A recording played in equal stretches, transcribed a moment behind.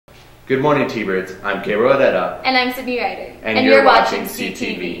Good morning, T-Birds. I'm Coronado. And I'm Sydney Ryder. And you're watching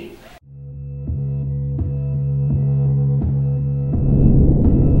CTV.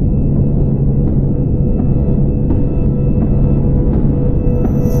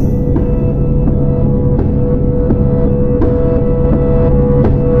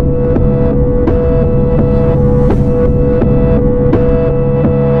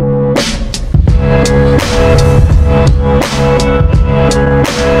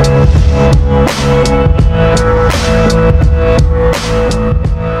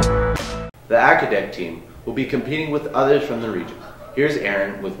 The Acadec team will be competing with others from the region. Here's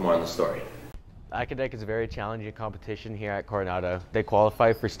Aaron with more on the story. Acadec is a very challenging competition here at Coronado. They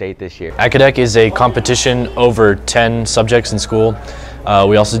qualify for state this year. Acadec is a competition over 10 subjects in school.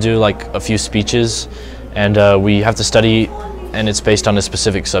 We also do like a few speeches, and we have to study, and it's based on a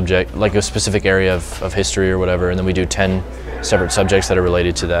specific subject, like a specific area of history or whatever, and then we do 10 separate subjects that are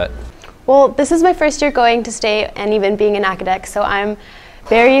related to that. Well, this is my first year going to state and even being in Acadec, so I'm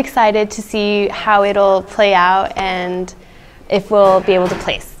very excited to see how it'll play out and if we'll be able to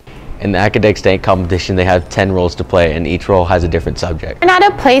place. In the Acadec state competition, they have 10 roles to play, and each role has a different subject. Coronado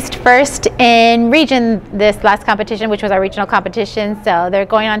placed first in region this last competition, which was our regional competition, so they're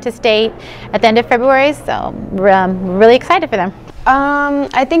going on to state at the end of February, so we're really excited for them.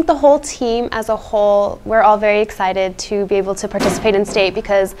 I think the whole team as a whole, we're all very excited to be able to participate in state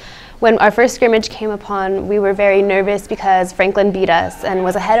because when our first scrimmage came upon, we were very nervous because Franklin beat us and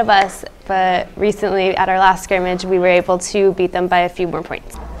was ahead of us, but recently at our last scrimmage, we were able to beat them by a few more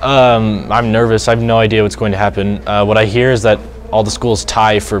points. I'm nervous. I have no idea what's going to happen. What I hear is that all the schools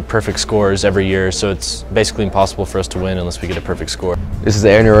tie for perfect scores every year, so it's basically impossible for us to win unless we get a perfect score. This is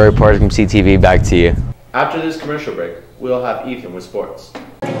Aaron reporting from CTV. Back to you. After this commercial break, we'll have Ethan with sports.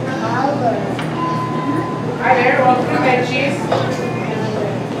 Hi there, welcome to Veggies.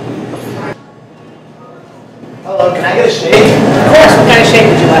 Hello, can I get a shake? Of course, what kind of shake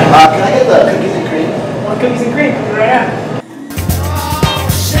would you like? Can I get the cookies and cream? Want cookies and cream? Here I am.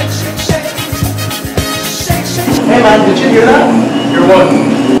 Hey man, did you hear that? You're what?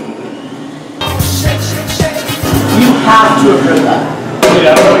 You have to have heard that. Dude, I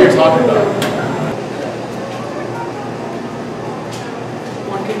don't know what you're talking about.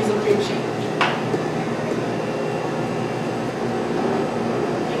 Want cookies and cream shake?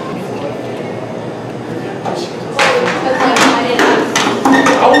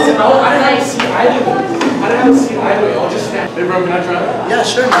 I didn't have a seat either. I didn't have a seat either. I'll just stand. Hey bro, can I try that? Yeah,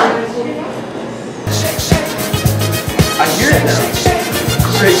 sure man. I hear it now. Shake.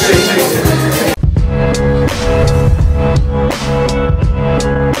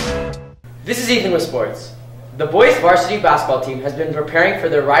 This is Ethan with sports. The boys varsity basketball team has been preparing for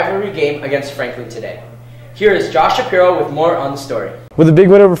their rivalry game against Franklin today. Here is Josh Shapiro with more on the story. With a big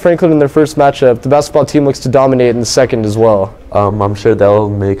win over Franklin in their first matchup, the basketball team looks to dominate in the second as well. I'm sure they'll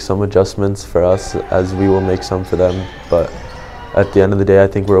make some adjustments for us as we will make some for them, but at the end of the day I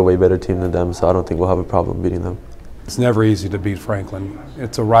think we're a way better team than them, so I don't think we'll have a problem beating them. It's never easy to beat Franklin.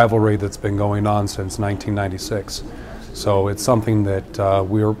 It's a rivalry that's been going on since 1996, so it's something that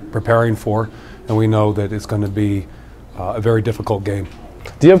we're preparing for, and we know that it's going to be a very difficult game.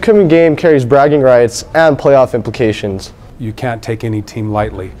 The upcoming game carries bragging rights and playoff implications. You can't take any team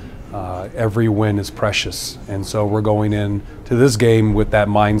lightly. Every win is precious, and so we're going into this game with that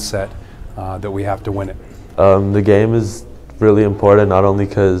mindset that we have to win it. The game is really important, not only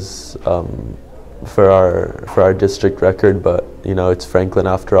because for our district record, but you know it's Franklin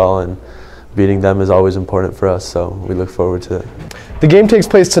after all, and beating them is always important for us. So we look forward to it. The game takes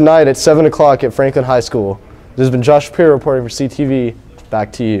place tonight at 7 o'clock at Franklin High School. This has been Josh Shapiro reporting for CTV.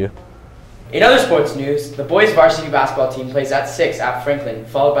 Back to you. In other sports news, the boys varsity basketball team plays at 6 at Franklin,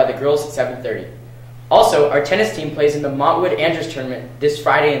 followed by the girls at 7:30. Also, our tennis team plays in the Montwood Andrews tournament this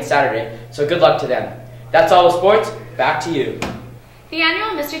Friday and Saturday, so good luck to them. That's all with sports. Back to you. The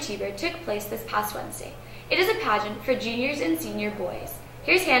annual Mr. T-Bird took place this past Wednesday. It is a pageant for juniors and senior boys.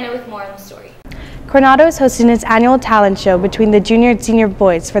 Here's Hannah with more on the story. Coronado is hosting its annual talent show between the junior and senior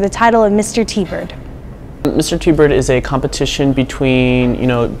boys for the title of Mr. T-Bird. Mr. T-Bird is a competition between,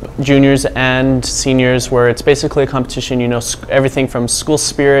 juniors and seniors, where it's basically a competition, everything from school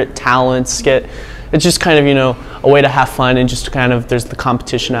spirit, talents, it's just kind of, a way to have fun, and just kind of, there's the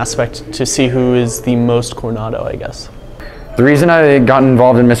competition aspect to see who is the most Coronado, I guess. The reason I got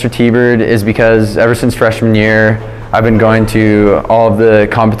involved in Mr. T-Bird is because ever since freshman year, I've been going to all of the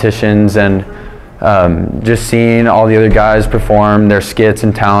competitions and just seeing all the other guys perform their skits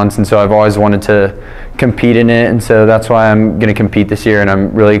and talents, and so I've always wanted to compete in it, and so that's why I'm going to compete this year, and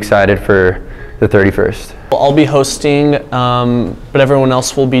I'm really excited for the 31st. I'll be hosting, but everyone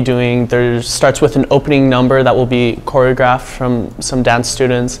else will be doing, there starts with an opening number that will be choreographed from some dance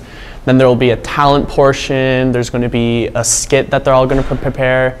students. Then there will be a talent portion, there's going to be a skit that they're all going to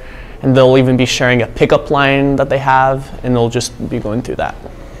prepare, and they'll even be sharing a pickup line that they have, and they'll just be going through that.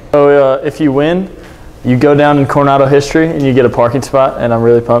 So if you win, you go down in Coronado history and you get a parking spot, and I'm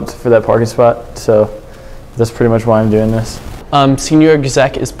really pumped for that parking spot, so that's pretty much why I'm doing this. Senior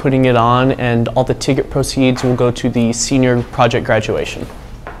Exec is putting it on, and all the ticket proceeds will go to the senior project graduation.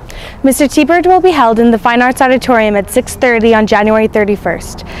 Mr. T-Bird will be held in the Fine Arts Auditorium at 6:30 on January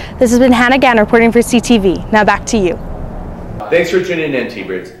 31st. This has been Hannah Gann reporting for CTV. Now back to you. Thanks for tuning in,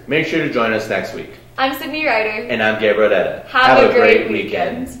 T-Birds. Make sure to join us next week. I'm Sydney Ryder. And I'm Gabriel Etta. Have a great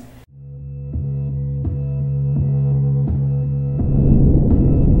weekend.